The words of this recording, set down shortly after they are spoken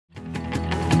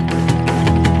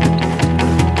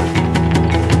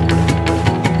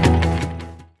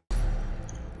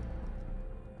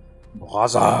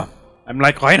Raza, I'm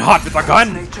like Reinhardt with a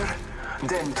gun. Nature,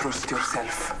 then trust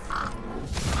yourself.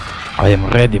 I am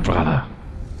ready, brother.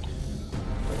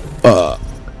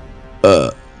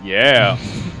 Yeah.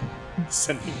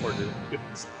 Sending order.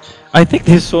 I think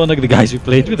this is one of the guys we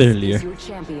played with earlier. Your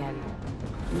champion.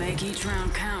 Make each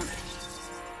round count.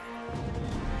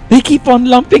 They keep on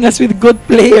lumping us with good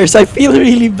players. I feel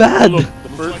really bad. Look,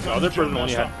 the other person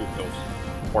only had 2 kills.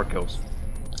 4 kills.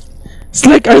 It's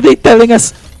like, are they telling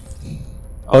us?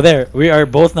 Oh, there. We are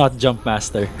both not jump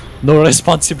master. No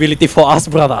responsibility for us,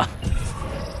 brother.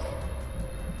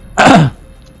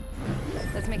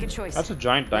 Let's make a choice. That's a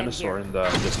giant dinosaur in the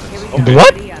distance. Oh,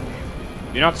 what? Do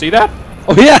you not see that?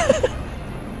 Oh yeah.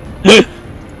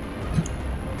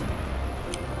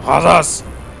 Razas!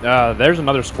 There's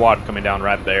another squad coming down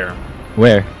right there.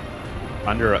 Where?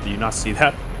 Under. Do you not see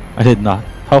that? I did not.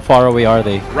 How far away are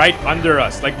they? Right under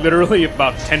us, like literally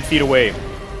about 10 feet away.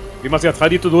 We must get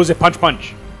ready to do the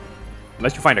punch.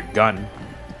 Unless you find a gun.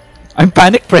 I'm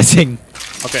panic pressing.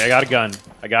 Okay, I got a gun.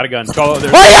 Cholo,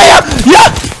 there's... Oh yeah!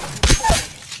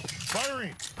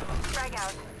 Firing. Frag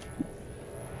out.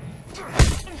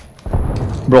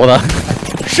 Brother.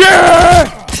 Shit!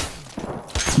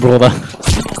 Brother.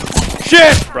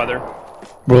 Shit, brother.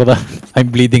 Brother. I'm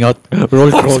bleeding out. Roll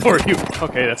Oh, throat. sorry, you.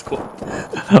 Okay, that's cool.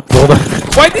 Brother.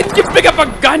 Why didn't you pick up a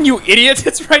gun, you idiot?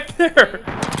 It's right there.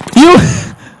 You!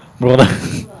 Brother.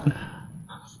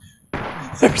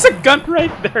 There's a gun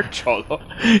right there, Cholo.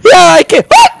 Yeah, I can.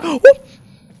 Ah!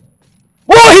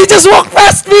 Whoa, he just walked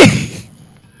past me!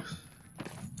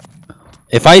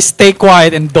 If I stay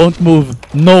quiet and don't move,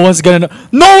 no one's gonna know.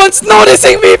 No one's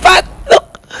noticing me, Pat!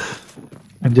 Look!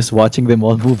 I'm just watching them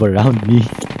all move around me.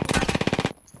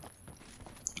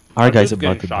 Our I'm guy's just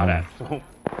about getting to shot die. at.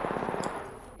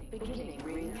 Beginning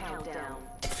ring countdown.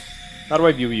 How do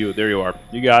I view you? There you are.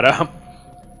 You got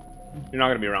You're not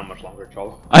gonna be around much longer,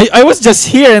 Cholo. I was just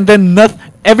here and then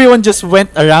everyone just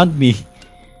went around me.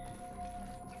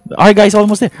 Our guy's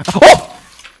almost there. Oh!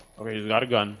 Okay, he's got a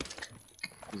gun.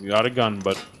 He's got a gun,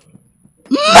 but...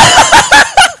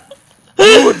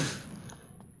 Dude!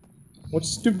 What's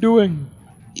Stu doing?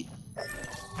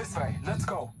 This way, let's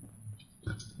go.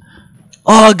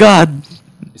 Oh god!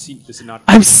 Is he not...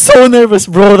 I'm so nervous,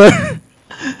 brother!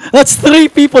 That's 3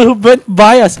 people who went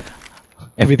by us!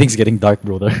 Everything's getting dark,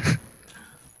 brother.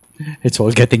 It's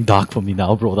all getting dark for me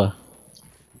now, brother.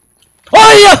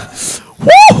 Oh yeah!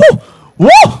 Woo!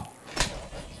 Woo!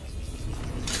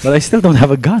 But I still don't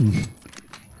have a gun.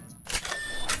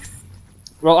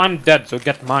 Well, I'm dead, so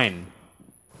get mine.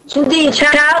 Oh,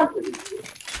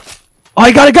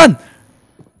 I got a gun!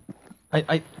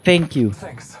 I thank you.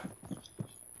 Thanks.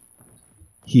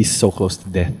 He's so close to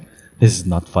death. This is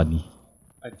not funny.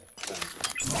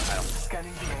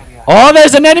 Scanning the area. Oh,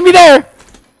 there's an enemy there!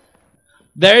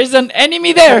 There is an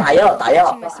enemy there!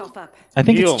 Patching myself up. I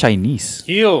think Heal. it's Chinese.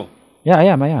 Heal! Yeah, I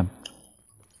am.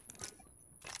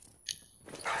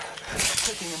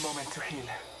 Taking a moment to heal.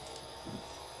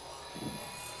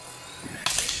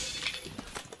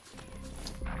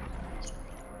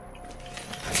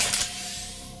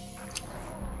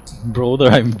 Brother,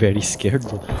 I'm very scared,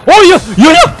 bro. Oh, yeah!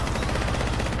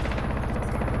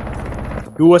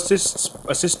 Do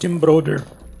assist him, brother.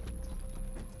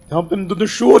 Help him do the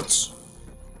shoots!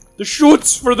 The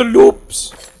shoots for the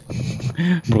loops!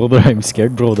 Brother, I'm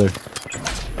scared, brother.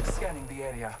 Scanning the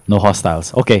area. No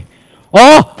hostiles. Okay.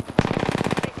 Oh!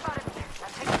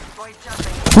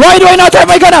 Why do I not have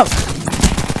my gun out?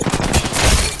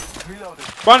 Reloaded.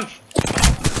 Punch!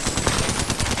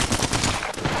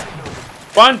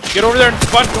 Punch! Get over there and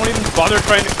punch! Don't even bother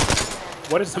trying to...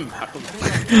 What is the matter?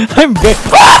 I'm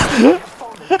ah!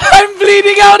 I'm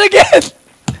bleeding out again!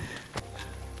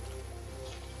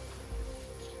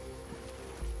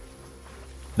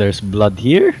 There's blood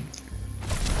here.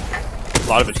 A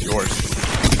lot of it's yours.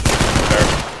 There.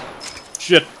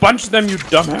 Shit, punch them, you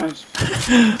dumbass!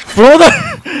 Brother!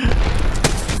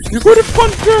 You could have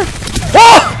punched her!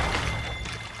 Oh!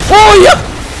 Oh, yeah!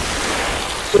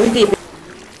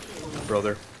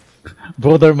 Brother.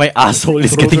 Brother, my asshole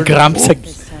is getting cramps again.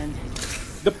 This time.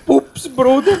 The poops,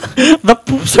 brother! The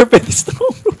poops are very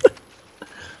strong.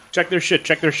 Check their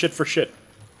shit for shit.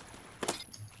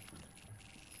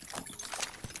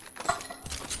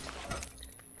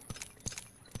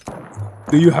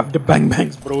 Do you have the bang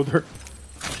bangs, brother?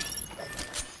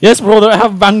 Yes, brother, I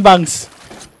have bang bangs.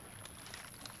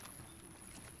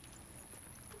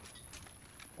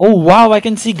 Oh wow, I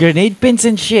can see grenade pins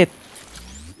and shit.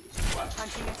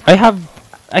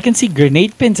 I can see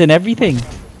grenade pins and everything.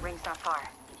 Rings not far.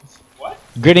 What?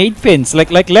 Grenade pins,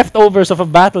 like leftovers of a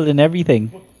battle and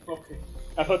everything. Okay.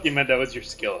 I thought you meant that was your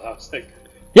skill. I was like,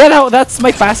 Yeah, no, that's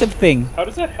my passive thing. How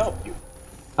does that help you?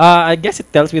 I guess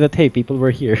it tells me that hey, people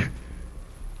were here.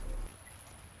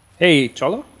 Hey,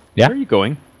 Cholo? Yeah? Where are you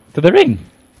going? To the ring.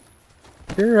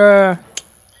 You're,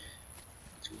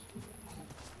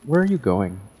 Where are you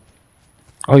going?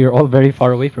 Oh, you're all very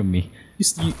far away from me.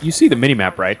 You see the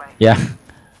minimap, right? Yeah.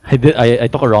 I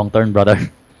took a wrong turn, brother.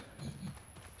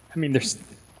 I mean, there's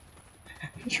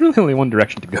really only one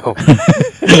direction to go.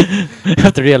 You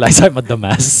have to realize I'm a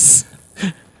dumbass.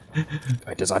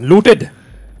 It is unlooted!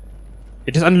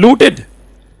 It is unlooted!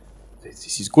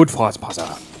 This is good for us,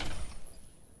 Pazza.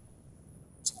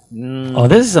 Oh,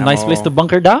 this is a nice place to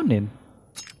bunker down in.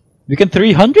 We can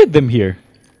 300 them here.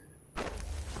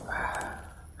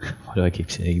 Why do I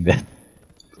keep saying that?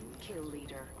 Kill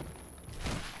leader.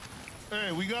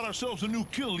 Hey, we got ourselves a new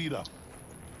kill leader.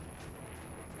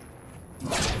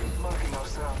 Marking our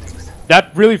surroundings.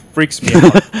 That really freaks me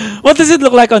out. What does it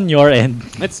look like on your end?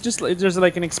 It's just there's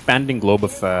like an expanding globe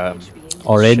of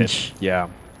Orange. shit. Yeah.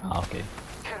 Ah, okay.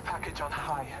 Care package on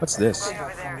high. What's this? Favor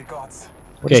from the gods.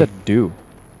 What does Okay. that do?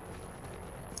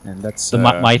 And that's The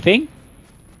my thing?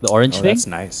 The orange oh, thing? that's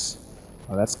nice.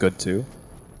 Oh, that's good too.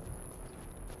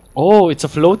 Oh, it's a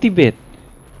floaty bit.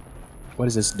 What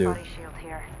does this do? Body shield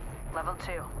here. Level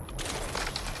 2.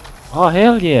 Oh,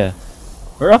 hell yeah.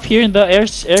 We're up here in the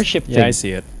airship thing. Yeah, I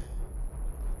see it.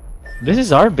 This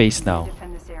is our base now.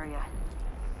 Defend this area.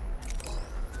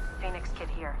 Phoenix kit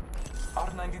here.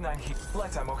 R99 heat.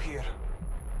 Light ammo here.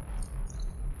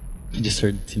 I just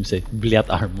heard him say, Bliat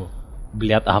armo.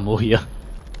 Bliat ammo here.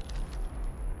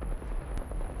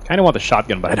 Kind of want the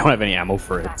shotgun, but I don't have any ammo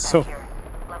for it. Backpack So here.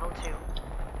 Level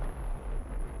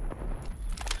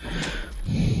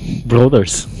 2.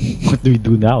 Brothers, what do we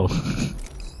do now? Bless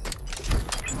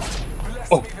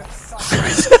Oh. me with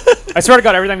sight. I swear to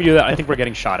God, every time you do that, I think we're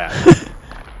getting shot at.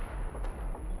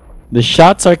 The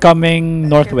shots are coming Care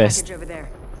northwest. package over there.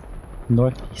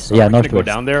 Northeast. So Yeah, we're gonna northwest. go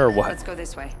down there or what? Let's go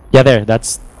this way. Yeah, there.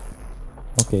 That's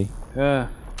okay. Here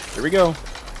we go.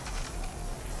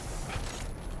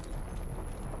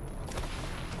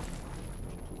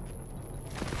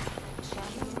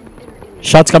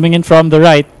 Shots coming in from the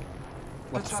right.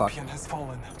 What The the fuck? champion has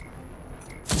fallen.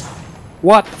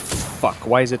 What? Fuck,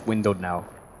 why is it windowed now?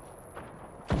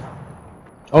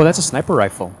 Oh, that's a sniper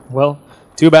rifle. Well,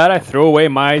 too bad I threw away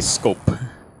my scope.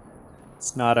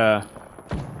 It's not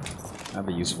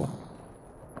very useful.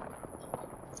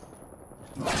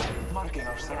 Marking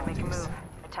our Gotta make a surroundings. move.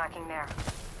 Attacking there.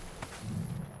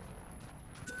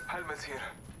 Helmets here.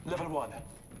 Level 1.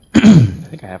 I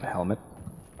think I have a helmet.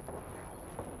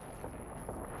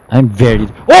 I'm very.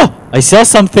 Oh! I saw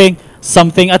something.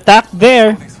 Something attacked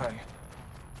there. This way.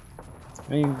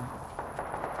 I mean,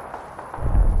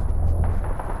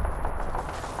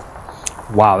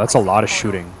 wow, that's a lot of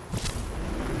shooting.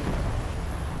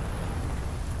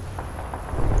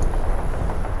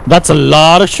 That's a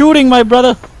lot of shooting, my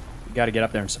brother. You gotta get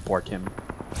up there and support him.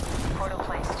 Portal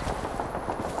placed.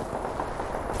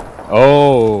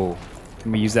 Oh,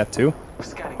 can we use that too?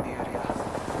 Scanning the area.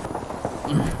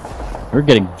 We're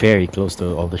getting very close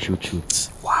to all the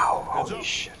shoots. Wow, Heads holy up.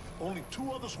 shit. Only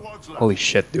 2 other squads left. Holy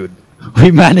shit, dude.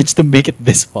 We managed to make it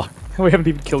this far. We haven't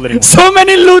even killed anyone. So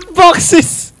many loot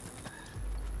boxes.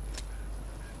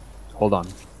 Hold on.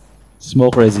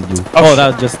 Smoke residue. Oh,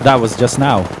 that was just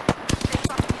now.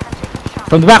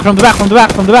 From the back.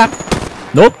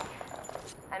 Nope.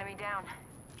 Enemy down.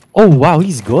 Oh wow,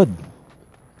 he's good.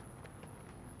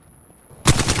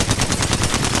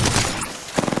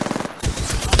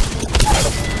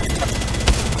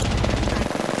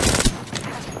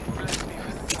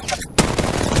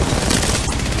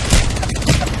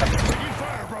 Taking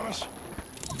fire, brothers.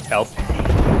 Help.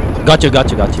 Got you.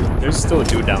 There's still a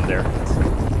dude down there.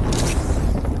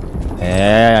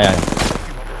 Yeah.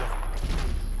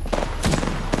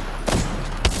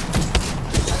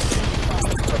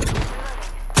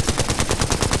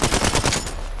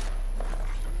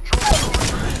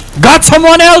 Got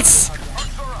someone else!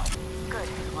 Good.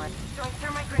 One. Going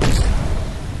through my grenade.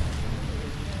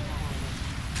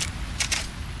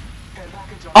 Care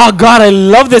package on. Oh god, I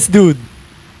love this dude!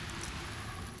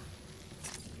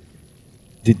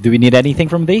 Do we need anything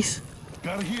from these?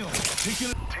 Gotta heal. Take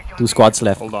it. 2 squads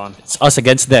left. Hold on. It's us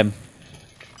against them.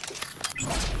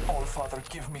 All Father,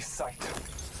 give me sight.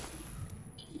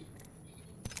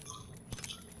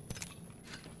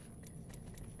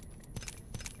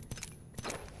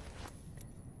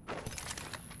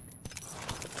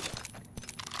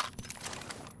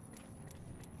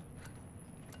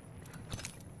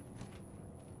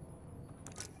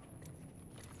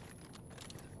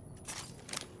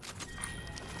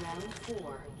 Round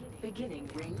 4. Beginning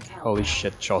ring count. Holy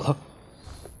shit, Cholo.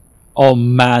 Oh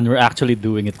man, we're actually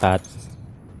doing it, Pat.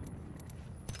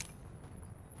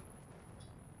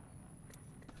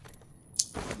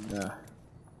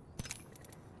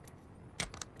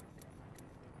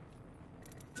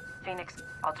 Phoenix,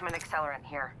 ultimate accelerant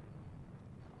here.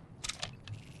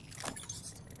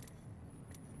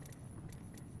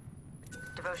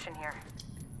 Devotion here.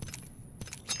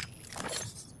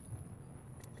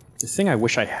 The thing I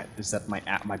wish I had is that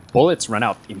my bullets run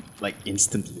out like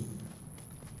instantly.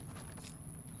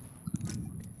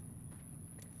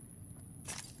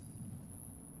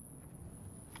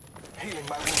 Healing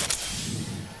my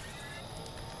wounds.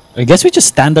 I guess we just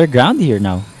stand our ground here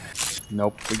now.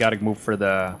 Nope, we gotta move for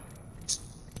the.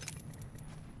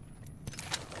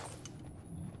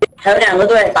 还有2个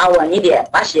队打稳一点，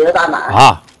把血都打满，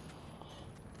 Ah,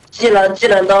 技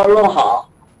能都弄好，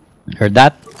 heard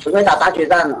that? 准备打大决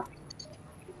战了。人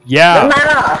Yeah. 来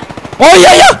了， Oh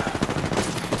yeah, yeah!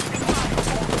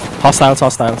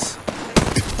 Hostiles.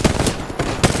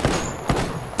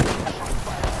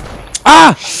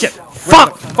 Ah! Shit.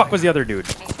 Fuck. Fuck was the other dude?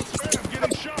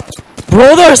 Getting shot.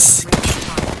 Brothers!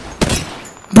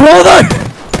 Brother!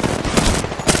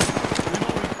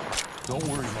 Don't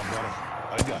worry, my brother.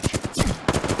 I got you.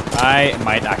 I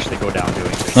might actually go down doing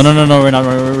this. No, we're not.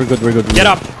 We're good. Get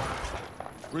up.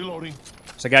 Reloading.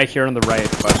 There's a guy here on the right,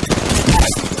 but.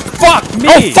 Fuck me!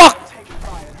 Oh fuck!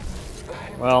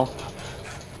 Well,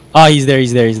 Ah, he's there.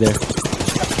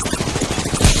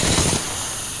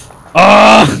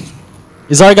 Ah!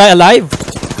 Is our guy alive?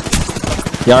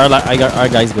 Yeah, our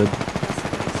guy's good.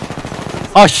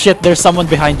 Oh shit, there's someone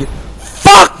behind you.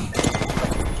 Fuck!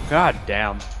 god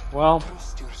damn. Well,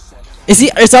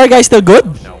 Is our guy still good?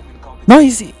 no. No,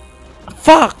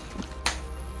 fuck!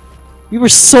 We were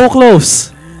so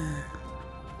close.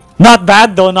 Not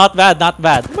bad though, not bad.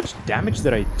 How much damage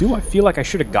did I do? I feel like I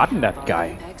should have gotten that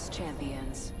guy.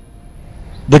 Ex-champions.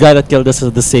 The guy that killed us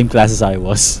is the same class as I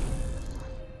was.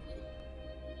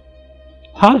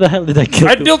 How the hell did I kill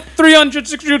I him? dealt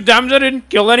 362 damage, I didn't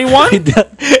kill anyone?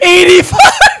 85!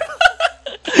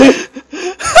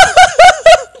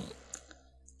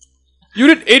 You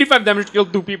did 85 damage to kill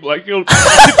 2 people. I killed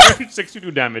 362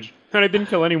 damage, and I didn't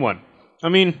kill anyone. I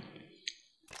mean...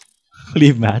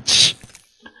 Leave match.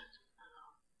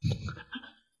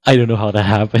 I don't know how that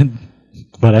happened,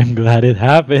 but I'm glad it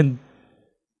happened.